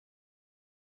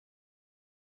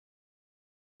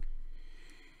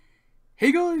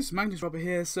Hey guys, Magnus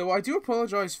here. So I do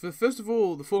apologise for, first of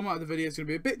all, the format of the video is going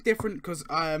to be a bit different because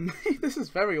this is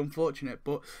very unfortunate,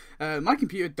 but my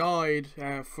computer died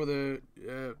for the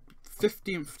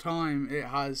 15th time it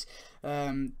has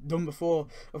done before.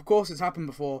 Of course, it's happened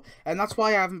before, and that's why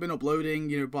I haven't been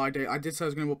uploading, by day. I did say I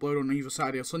was going to upload on either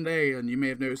Saturday or Sunday, and you may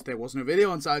have noticed there wasn't a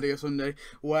video on Saturday or Sunday.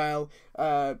 Well,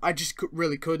 I just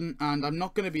really couldn't, and I'm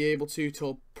not going to be able to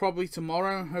till probably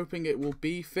tomorrow. I'm hoping it will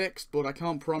be fixed, but I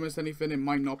can't promise anything. It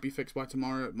might not be fixed by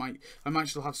tomorrow. I might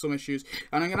still have some issues,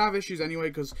 and I'm going to have issues anyway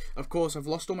because, of course, I've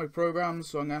lost all my programs,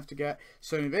 so I'm going to have to get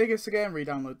Sony Vegas again,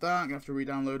 re-download that. I'm going to have to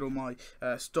re-download all my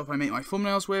stuff I make my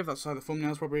thumbnails with. That's why the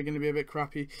thumbnail's probably going to be a bit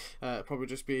crappy. Probably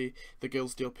just be the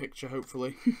Guildsteel picture,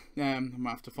 hopefully. I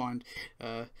might have to find,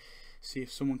 see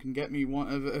if someone can get me one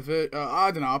of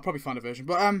I don't know. I'll probably find a version,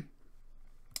 but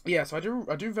yeah. So I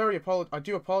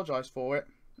do apologize for it.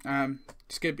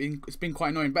 It's been quite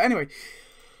annoying, but anyway,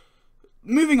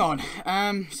 moving on.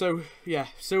 So yeah.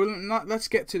 So let's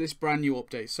get to this brand new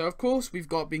update. So of course we've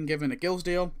been given a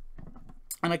Guildsteel.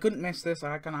 And I couldn't miss this.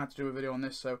 I kind of had to do a video on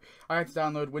this, so I had to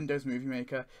download Windows Movie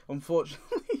Maker,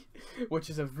 unfortunately,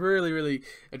 which is a really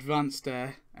advanced,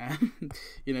 video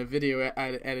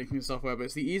editing software. But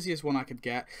it's the easiest one I could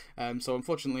get, so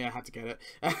unfortunately I had to get it.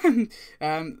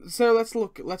 So let's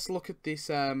look at this.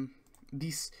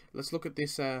 Let's look at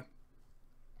this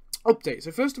update. So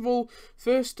first of all,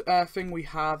 thing we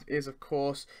have is, of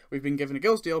course, we've been given a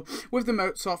Guildsteel with the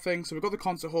Mozart thing. So we've got the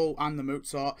concert hall and the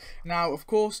Mozart. Now, of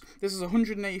course, this is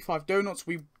 185 donuts.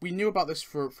 We knew about this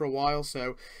for a while,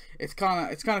 so it's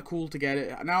kind of cool to get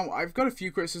it. Now, I've got a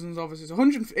few criticisms of this. It's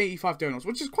 185 donuts,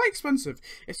 which is quite expensive.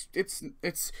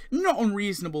 It's not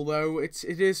unreasonable though. It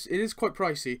is quite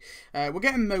pricey. We're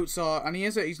getting Mozart, and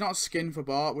he's not a skin for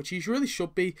Bart, which he really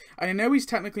should be. And I know he's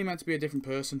technically meant to be a different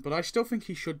person, but I still think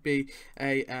he should be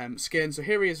a skin. So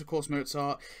here he is, of course,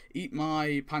 Mozart. Eat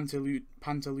my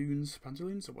pantaloons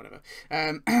or whatever.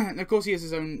 And of course he has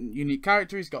his own unique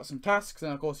character. He's got some tasks,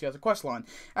 and of course he has a quest line.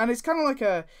 And it's kind of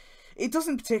like it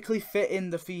doesn't particularly fit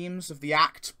in the themes of the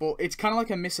act, but it's kind of like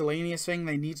a miscellaneous thing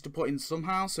they need to put in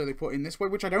somehow, so they put in this way,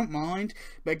 which I don't mind.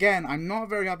 But again, I'm not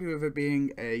very happy with it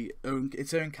being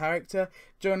its own character.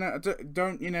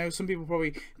 Don't some people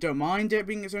probably don't mind it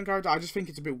being its own character. I just think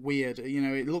it's a bit weird.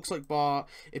 It looks like Bart.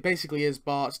 It basically is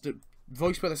Bart,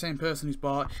 voiced by the same person who's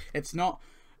Bart. It's not.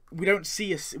 We don't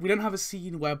have a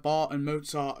scene where Bart and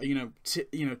Mozart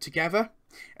are, together.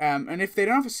 And if they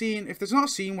don't have a scene, if there's not a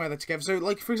scene where they're together, so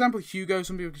like for example Hugo,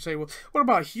 some people could say, well, what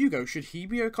about Hugo? Should he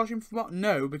be a costume for Bart?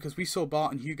 No, because we saw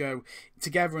Bart and Hugo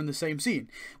together in the same scene.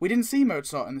 We didn't see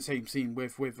Mozart in the same scene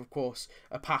with of course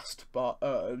a past Bart,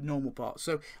 normal Bart.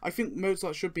 So I think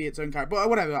Mozart should be its own character. But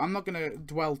whatever, I'm not going to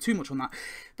dwell too much on that.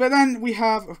 But then we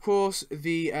have, of course,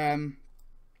 the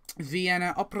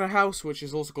Vienna Opera House, which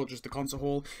is also called just the concert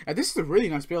hall. This is a really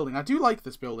nice building. I do like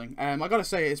this building. I gotta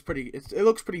say, it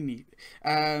looks pretty neat.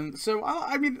 So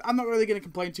I mean, I'm not really gonna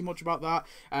complain too much about that.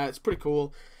 It's pretty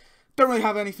cool. Don't really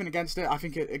have anything against it. I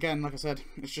think again, like I said,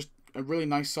 it's just a really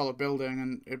nice, solid building,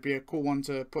 and it'd be a cool one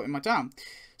to put in my town.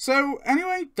 So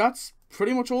anyway, that's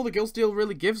pretty much all the Guildsteel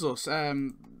really gives us.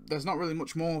 There's not really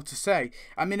much more to say.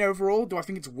 I mean, overall, do I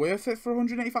think it's worth it for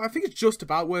 185? I think it's just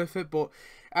about worth it, but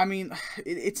I mean,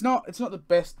 it's not the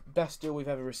best deal we've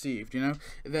ever received.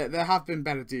 There have been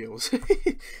better deals.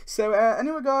 So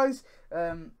anyway, guys,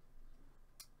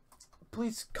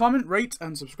 please comment, rate,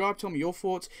 and subscribe. Tell me your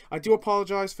thoughts. I do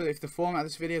apologize for if the format of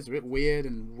this video is a bit weird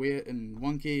and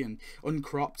wonky and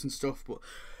uncropped and stuff, but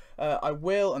I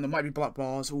will, and there might be black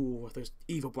bars. Oh, there's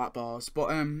evil black bars.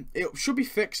 But it should be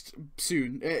fixed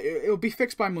soon. It'll be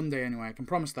fixed by Monday anyway. I can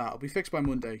promise that. It'll be fixed by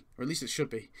Monday, or at least it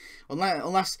should be.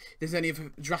 Unless there's any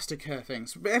drastic threstic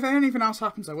things. But if anything else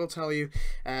happens, I will tell you.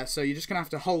 So you're just going to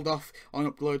have to hold off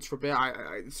on uploads for a bit.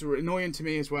 It's annoying to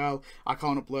me as well. I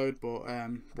can't upload, but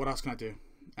what else can I do?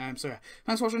 So yeah,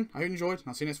 thanks for watching. I hope you enjoyed, and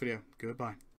I'll see you next video.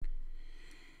 Goodbye.